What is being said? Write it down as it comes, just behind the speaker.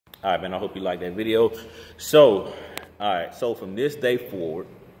All right, man, I hope you like that video. So, all right, so from this day forward,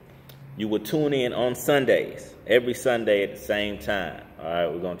 you will tune in on Sundays, every Sunday at the same time. All right,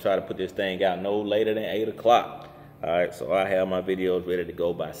 we're going to try to put this thing out no later than 8 o'clock. All right, so I have my videos ready to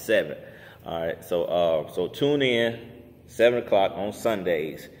go by 7. All right, so tune in 7 o'clock on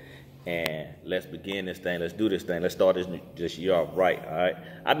Sundays, and let's begin this thing. Let's do this thing. Let's start this year off right. All right,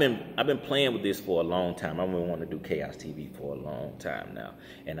 I've been playing with this for a long time. I've been wanting to do Chaos TV for a long time now,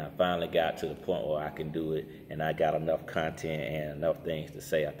 and I finally got to the point where I can do it, and I got enough content and enough things to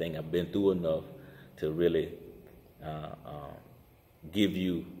say. I think I've been through enough to really give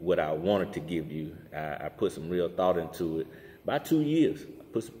you what I wanted to give you. I put some real thought into it. About 2 years.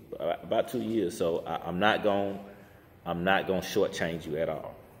 About 2 years. So I'm not gonna shortchange you at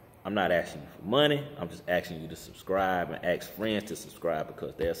all. I'm not asking you for money. I'm just asking you to subscribe and ask friends to subscribe,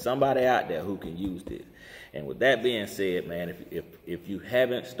 because there's somebody out there who can use this. And with that being said, man, if you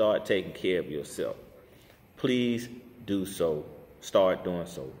haven't started taking care of yourself, please do so. Start doing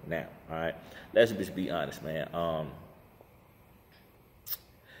so now. All right. Let's just be honest, man.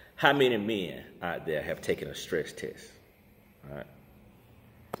 How many men out there have taken a stress test? All right.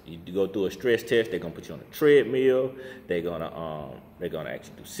 You go through a stress test, they're gonna put you on a treadmill. They're gonna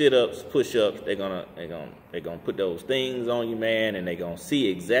actually do sit-ups, push-ups. They're gonna put those things on you, man, and they're gonna see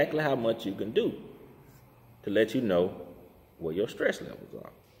exactly how much you can do to let you know where your stress levels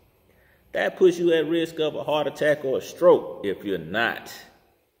are. That puts you at risk of a heart attack or a stroke if you're not.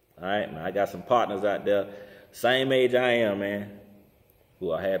 All right, man. I got some partners out there, same age I am, man,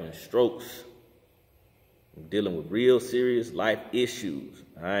 who are having strokes, dealing with real serious life issues.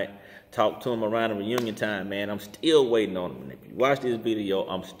 All right, talk to them around the reunion time, man. I'm still waiting on them. And if you watch this video,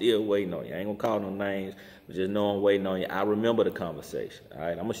 I'm still waiting on you. I ain't gonna call no names, but just know I'm waiting on you. I remember the conversation. All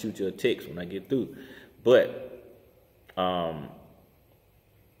right, I'm gonna shoot you a text when I get through. But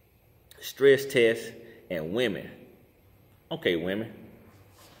stress tests and women. Okay, women.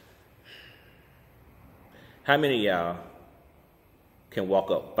 How many of y'all can walk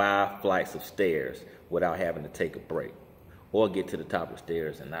up 5 flights of stairs without having to take a break, or get to the top of the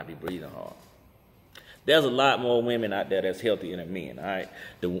stairs and not be breathing hard? There's a lot more women out there that's healthier than men. All right,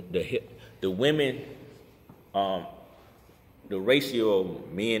 the women, the ratio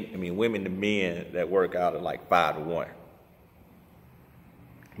of women to men that work out are like 5 to 1.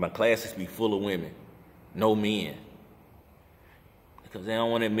 My classes be full of women, no men, because they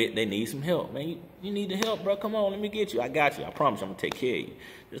don't want to admit they need some help. Man, you need the help, bro. Come on, let me get you. I got you. I promise I'm going to take care of you.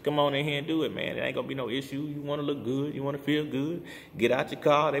 Just come on in here and do it, man. It ain't going to be no issue. You want to look good. You want to feel good. Get out your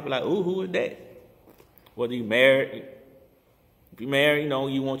car. They be like, ooh, who is that? Whether you married, if you married,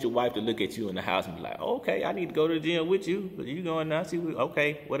 you want your wife to look at you in the house and be like, oh, okay, I need to go to the gym with you. But you going now, see,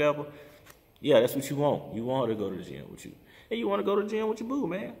 okay, whatever. Yeah, that's what you want. You want her to go to the gym with you. And you want to go to the gym with your boo,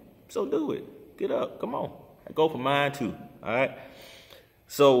 man. So do it. Get up. Come on. I go for mine too. All right.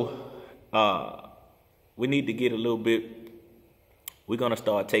 So we need to get a little bit. We're going to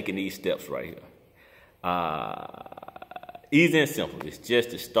start taking these steps right here. Easy and simple. It's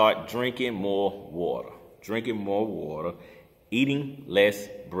just to start drinking more water. Drinking more water, eating less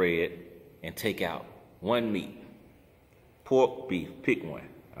bread, and take out 1 meat. Pork, beef, pick one.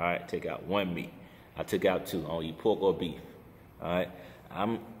 All right, take out 1 meat. I took out 2. I don't eat pork or beef. All right,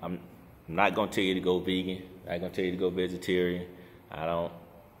 I'm not gonna tell you to go vegan. I'm not gonna tell you to go vegetarian. I don't.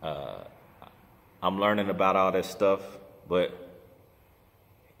 I'm learning about all that stuff, but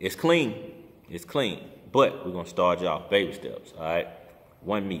it's clean. It's clean. But we're gonna start you off baby steps. All right,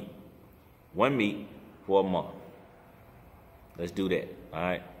 1 meat. 1 meat for a month. Let's do that. All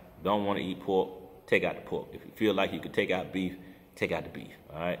right. Don't want to eat pork, take out the pork. If you feel like you could take out beef, take out the beef.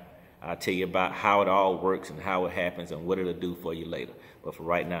 All right. I'll tell you about how it all works and how it happens and what it'll do for you later. But for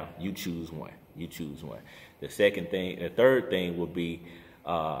right now, you choose one. You choose one. The third thing will be,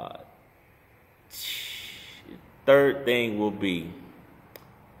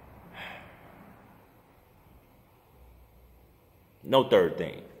 no third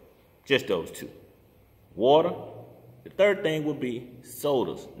thing, just those 2. Water. The third thing will be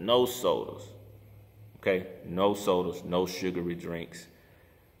sodas. No sodas. Okay? No sodas, no sugary drinks.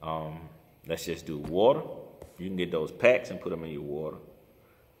 Let's just do water. You can get those packs and put them in your water,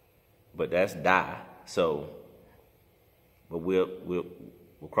 but that's dye. So, but we'll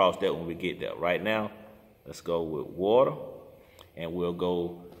cross that when we get there. Right now, let's go with water, and we'll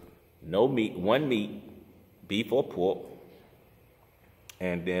go no meat, 1 meat, beef or pork,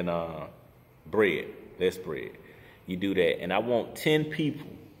 and then bread. Less bread. You do that, and I want 10 people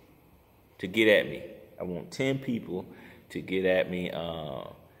to get at me. I want 10 people to get at me.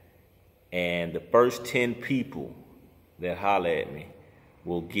 And the first 10 people that holler at me,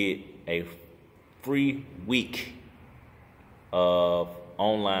 will get a free week of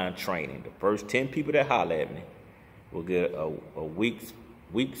online training. The first 10 people that holler at me will get a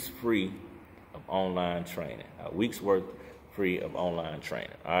week's free of online training. A week's worth free of online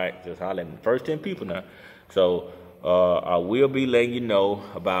training. All right, just holler at me. First 10 people now. So I will be letting you know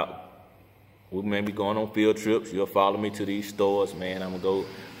about. We may be going on field trips. You'll follow me to these stores, man. I'm gonna go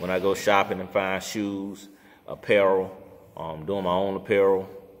when I go shopping and find shoes, apparel, doing my own apparel,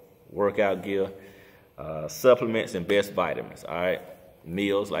 workout gear, supplements, and best vitamins. All right,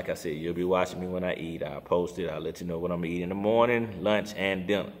 meals. Like I said, you'll be watching me when I eat. I'll post it. I'll let you know what I'm eating in the morning, lunch, and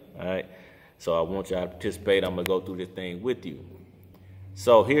dinner. All right. So I want y'all to participate. I'm gonna go through this thing with you.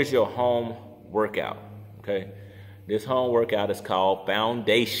 So here's your home workout. Okay, this home workout is called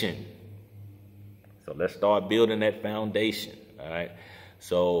Foundation. So let's start building that foundation, all right?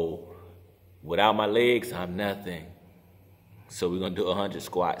 So without my legs, I'm nothing. So we're going to do 100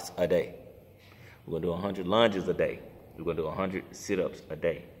 squats a day. We're going to do 100 lunges a day. We're going to do 100 sit-ups a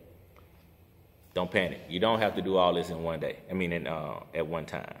day. Don't panic. You don't have to do all this in one day. At one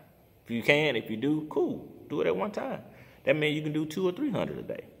time. If you can, if you do, cool. Do it at one time. That means you can do 200 or 300 a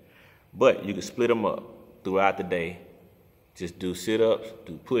day. But you can split them up throughout the day. Just do sit-ups,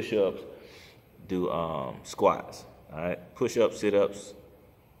 do push-ups, do squats, all right? Push-ups, sit-ups.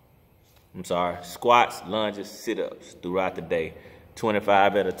 Squats, lunges, sit-ups throughout the day.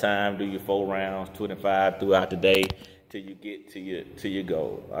 25 at a time. Do your 4 rounds. 25 throughout the day till you get to your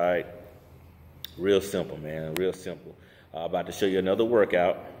goal. All right. Real simple, man. Real simple. About to show you another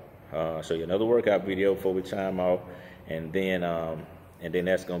workout. Show you another workout video before we chime off, and then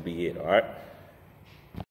that's gonna be it. All right.